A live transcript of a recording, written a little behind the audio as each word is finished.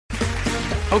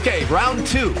Okay, round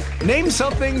two. Name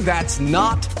something that's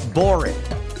not boring.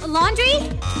 A laundry?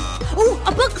 Ooh,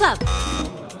 a book club.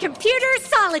 Computer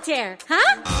solitaire,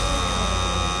 huh?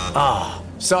 Ah,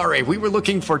 sorry, we were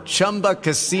looking for Chumba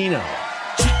Casino.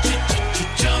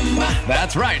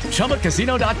 That's right,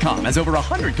 ChumbaCasino.com has over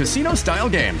 100 casino-style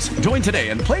games. Join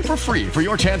today and play for free for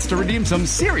your chance to redeem some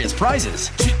serious prizes.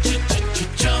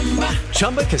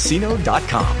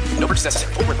 ChumbaCasino.com. No purchase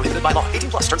necessary. Void where prohibited by law.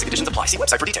 18 plus. Terms and conditions apply. See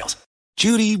website for details.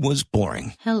 Judy was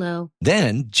boring. Hello.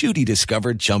 Then Judy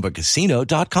discovered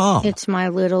ChumbaCasino.com. It's my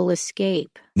little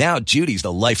escape. Now Judy's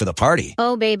the life of the party.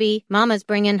 Oh, baby, mama's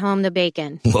bringing home the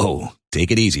bacon. Whoa,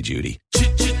 take it easy, Judy.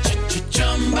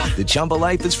 The Chumba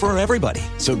life is for everybody.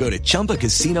 So go to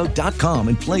ChumbaCasino.com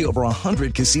and play over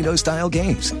 100 casino-style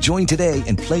games. Join today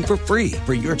and play for free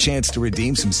for your chance to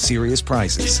redeem some serious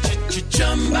prizes.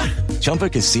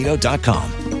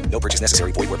 ChumbaCasino.com. No purchase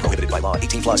necessary. Void where prohibited by law.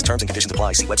 18 plus. Terms and conditions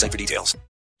apply. See website for details.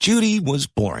 Judy was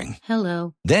boring.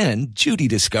 Hello. Then Judy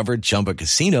discovered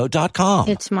ChumbaCasino.com.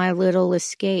 It's my little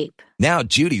escape. Now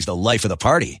Judy's the life of the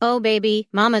party. Oh, baby,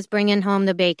 mama's bringing home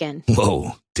the bacon.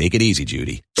 Whoa, take it easy,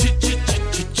 Judy.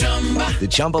 The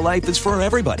Chumba life is for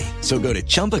everybody. So go to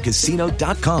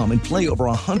ChumbaCasino.com and play over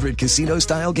 100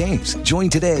 casino-style games. Join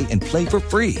today and play for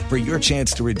free for your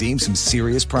chance to redeem some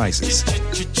serious prizes.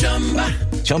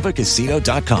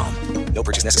 ChumbaCasino.com. No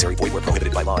purchase necessary. Void where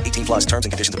prohibited by law. 18 plus. Terms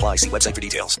and conditions apply. See website for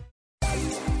details.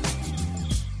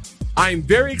 I'm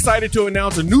very excited to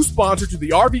announce a new sponsor to the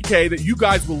RVK that you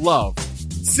guys will love.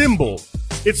 Symbol.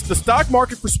 It's the stock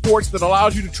market for sports that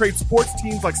allows you to trade sports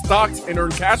teams like stocks and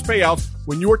earn cash payouts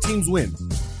when your teams win.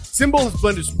 Symbol has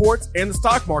blended sports and the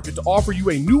stock market to offer you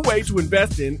a new way to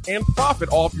invest in and profit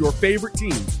off your favorite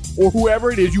teams or whoever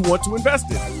it is you want to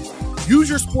invest in. Use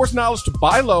your sports knowledge to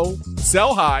buy low,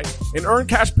 sell high, and earn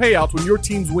cash payouts when your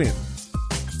teams win.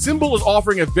 Symbol is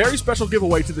offering a very special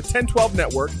giveaway to the 1012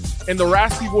 Network and the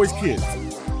Raspy Boys Kids.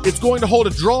 It's going to hold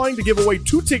a drawing to give away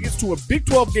 2 tickets to a Big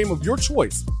 12 game of your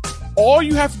choice. All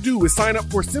you have to do is sign up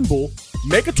for Symbol,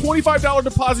 make a $25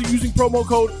 deposit using promo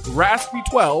code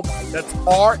RASPY12, that's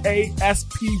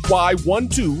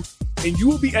RASPY12, and you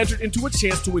will be entered into a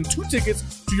chance to win 2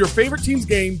 tickets to your favorite team's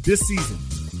game this season.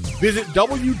 Visit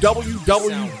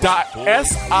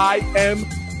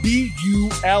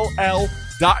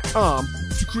www.simbull.com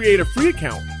to create a free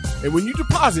account, and when you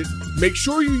deposit, make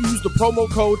sure you use the promo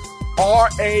code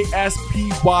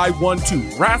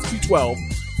RASPY12, RASPY12,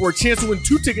 for a chance to win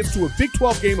 2 tickets to a Big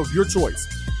 12 game of your choice.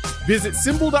 Visit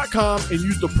Symbol.com and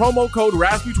use the promo code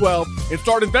RASPY12 and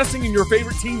start investing in your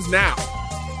favorite teams now.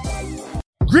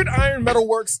 Gridiron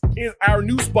Metalworks is our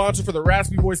new sponsor for the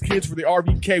Raspy Boys Kids for the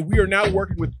RVK. We are now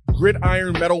working with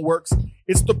Gridiron Metalworks.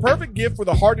 It's the perfect gift for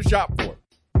the hard to shop for.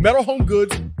 Metal home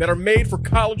goods that are made for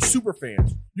college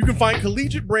superfans. You can find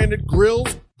collegiate branded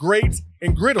grills, grates,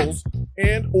 and griddles,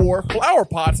 and or flower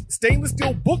pots, stainless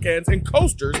steel bookends, and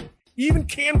coasters, even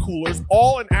can coolers,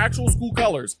 all in actual school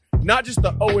colors, not just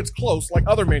the "oh, it's close" like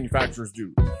other manufacturers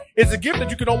do. It's a gift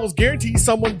that you can almost guarantee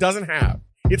someone doesn't have.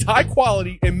 It's high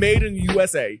quality and made in the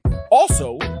USA.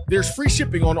 Also, there's free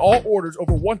shipping on all orders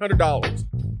over $100.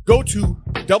 Go to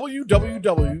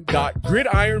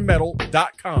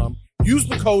www.gridironmetal.com, use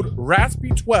the code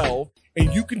RASPY12,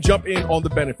 and you can jump in on the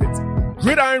benefits.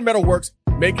 Gridiron Metalworks,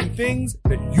 making things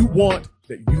that you want,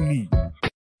 that you need.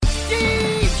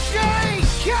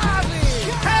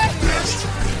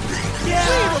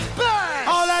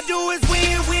 All I do is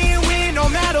win, win, win, no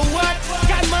matter what.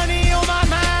 Got money on my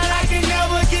mind, I can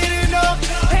never get enough.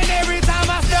 And every time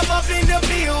I step up in the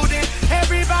building,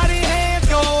 everybody hands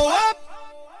go up.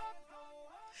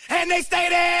 And they stay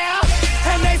there,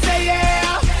 and they say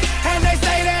yeah, and they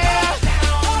stay there.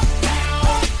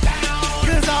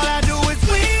 Cause all I do is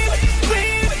win,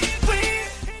 win, win.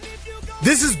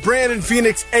 This is Brandon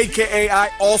Phoenix, a.k.a. I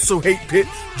Also Hate Pitt,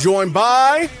 joined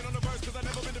by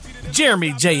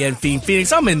Jeremy J.N.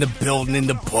 Phoenix. I'm in the building, in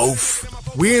the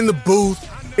booth. We in the booth.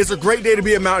 It's a great day to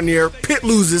be a Mountaineer. Pitt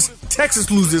loses, Texas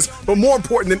loses, but more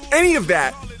important than any of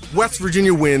that, West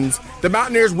Virginia wins. The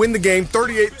Mountaineers win the game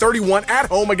 38-31 at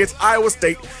home against Iowa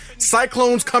State.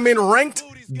 Cyclones come in ranked,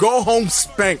 go home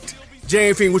spanked.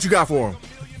 J.N. Phoenix, what you got for them?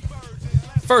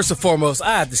 First and foremost,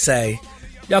 I have to say,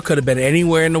 y'all could have been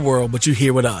anywhere in the world, but you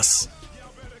here with us.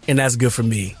 And that's good for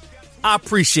me. I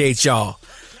appreciate y'all.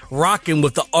 Rocking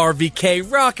with the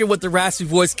RVK, rocking with the Raspy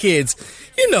Voice Kids.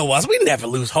 You know us, we never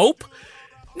lose hope.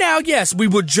 Now, yes, we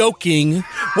were joking.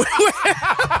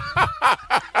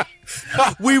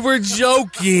 We were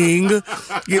joking.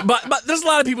 But there's a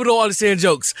lot of people who don't understand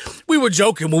jokes. We were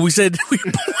joking when we said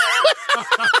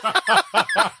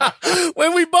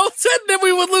when we both said that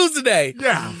we would lose today.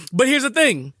 Yeah. But here's the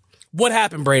thing. What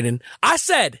happened, Brandon? I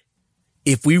said,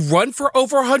 if we run for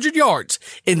over 100 yards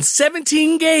in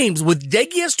 17 games with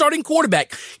Deggy as starting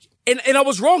quarterback, and I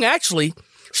was wrong, actually,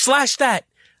 slash that,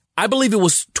 I believe it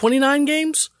was 29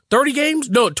 games, 30 games?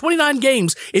 No, 29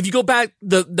 games. If you go back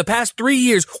the past 3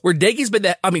 years where Deggy's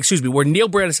been where Neil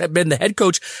Brown has been the head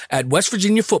coach at West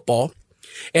Virginia football,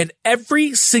 and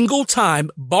every single time,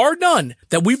 bar none,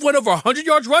 that we've went over 100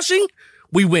 yards rushing,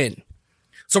 we win.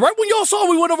 So right when y'all saw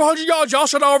we went over 100 yards, y'all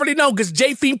should already know because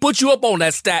J Fiend put you up on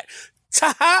that stat.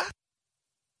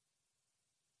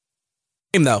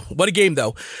 What a game,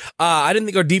 though. I didn't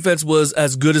think our defense was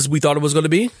as good as we thought it was going to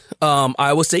be.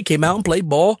 Iowa State came out and played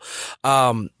ball.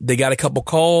 They got a couple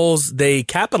calls. They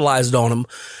capitalized on them.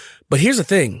 But here's the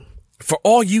thing. For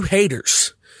all you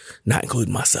haters, not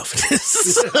including myself in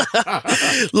this.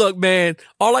 Look, man,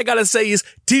 all I got to say is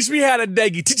teach me how to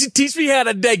Deggy. Teach me how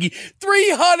to Deggy.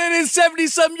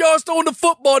 370-something yards throwing the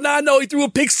football. Now, I know he threw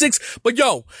a pick six, but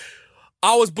yo, I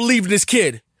always believe in this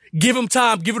kid. Give him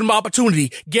time. Give him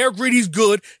opportunity. Garrett Greedy's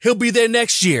good. He'll be there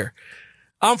next year.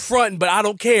 I'm fronting, but I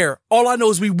don't care. All I know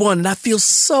is we won, and I feel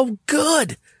so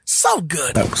good. So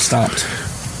good. Oh, stopped.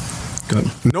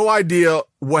 Good. No idea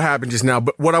what happened just now,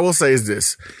 but what I will say is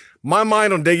this. My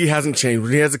mind on Deggy hasn't changed.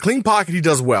 When he has a clean pocket, he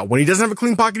does well. When he doesn't have a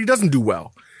clean pocket, he doesn't do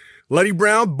well. Letty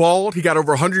Brown balled. He got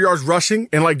over 100 yards rushing.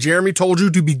 And like Jeremy told you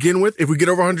to begin with, if we get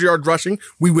over 100 yards rushing,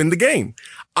 we win the game.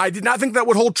 I did not think that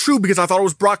would hold true because I thought it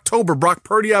was Brocktober. Brock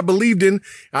Purdy I believed in.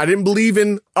 I didn't believe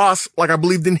in us like I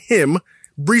believed in him.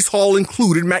 Breece Hall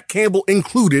included, Matt Campbell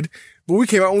included. But we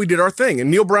came out and we did our thing. And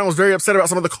Neil Brown was very upset about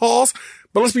some of the calls.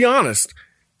 But let's be honest.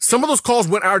 Some of those calls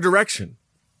went our direction.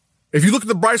 If you look at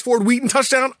the Bryce Ford Wheaton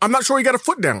touchdown, I'm not sure he got a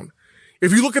foot down.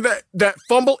 If you look at that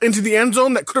fumble into the end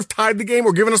zone that could have tied the game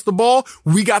or given us the ball,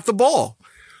 we got the ball.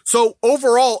 So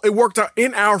overall, it worked out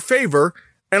in our favor,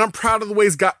 and I'm proud of the way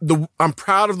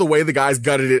the guys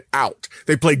gutted it out.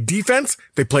 They played defense,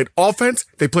 they played offense,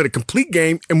 they played a complete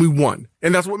game, and we won.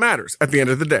 And that's what matters at the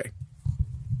end of the day.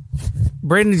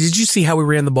 Brandon, did you see how we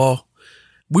ran the ball?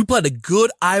 We played a good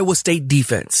Iowa State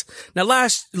defense. Now,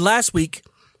 last week,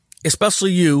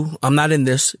 especially you, I'm not in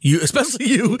this, especially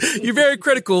you're very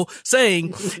critical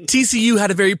saying TCU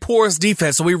had a very porous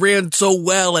defense. So we ran so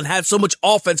well and had so much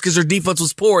offense because their defense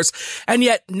was porous. And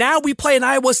yet now we play an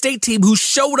Iowa State team who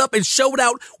showed up and showed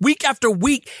out week after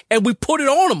week, and we put it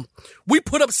on them. We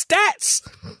put up stats.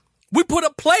 We put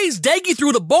up plays. Deggy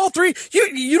threw the ball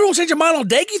You don't change your mind on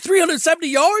Deggy, 370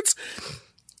 yards?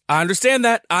 I understand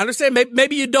that. I understand.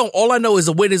 Maybe you don't. All I know is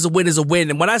a win is a win is a win.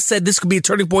 And when I said this could be a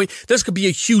turning point, this could be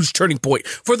a huge turning point.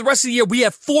 For the rest of the year, we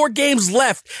have 4 games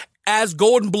left as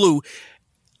Gold and Blue.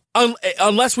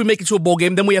 Unless we make it to a bowl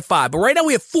game, then we have 5. But right now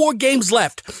we have 4 games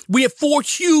left. We have 4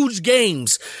 huge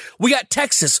games. We got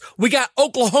Texas. We got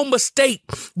Oklahoma State.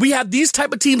 We have these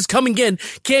type of teams coming in.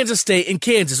 Kansas State and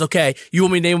Kansas. Okay. You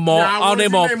want me to name them all? I'll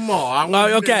name them all.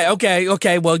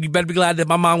 Okay. Well, you better be glad that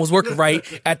my mind was working right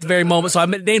at the very moment. So I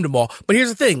named them all. But here's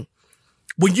the thing.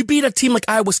 When you beat a team like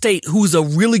Iowa State, who's a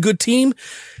really good team,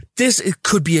 it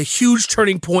could be a huge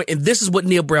turning point, and this is what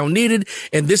Neil Brown needed,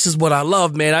 and this is what I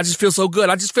love, man. I just feel so good.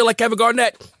 I just feel like Kevin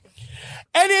Garnett.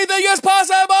 Anything is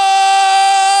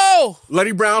possible!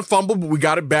 Letty Brown fumbled, but we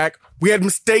got it back. We had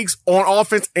mistakes on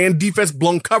offense and defense,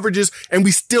 blown coverages, and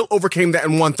we still overcame that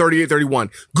and won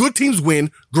 38-31. Good teams win.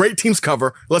 Great teams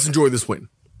cover. Let's enjoy this win.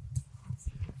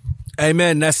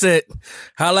 Amen. That's it.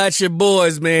 Holla at your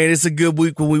boys, man. It's a good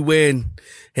week when we win.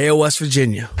 Hail West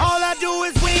Virginia. All I do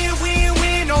is win, win,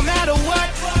 win, no matter what.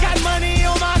 Got money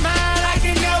on my mind, I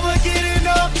can never get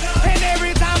enough. And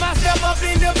every time I step up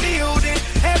in the building,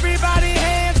 everybody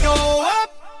hands go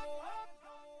up.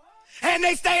 And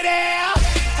they stay there,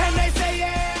 and they say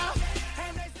yeah,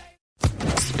 and they say...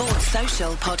 Sports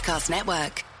Social Podcast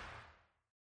Network.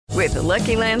 With the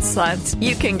Lucky Land Slots,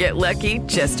 you can get lucky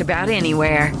just about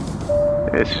anywhere.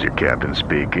 This is your captain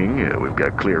speaking. We've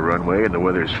got clear runway and the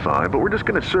weather's fine, but we're just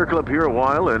going to circle up here a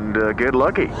while and get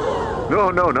lucky.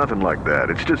 No, nothing like that.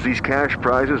 It's just these cash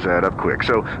prizes add up quick.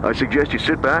 So I suggest you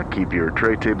sit back, keep your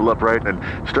tray table upright, and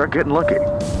start getting lucky.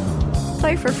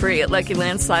 Play for free at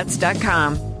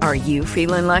LuckyLandSlots.com. Are you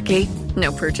feeling lucky?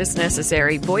 No purchase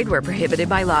necessary. Void where prohibited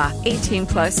by law.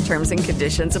 18+ terms and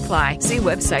conditions apply. See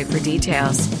website for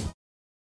details.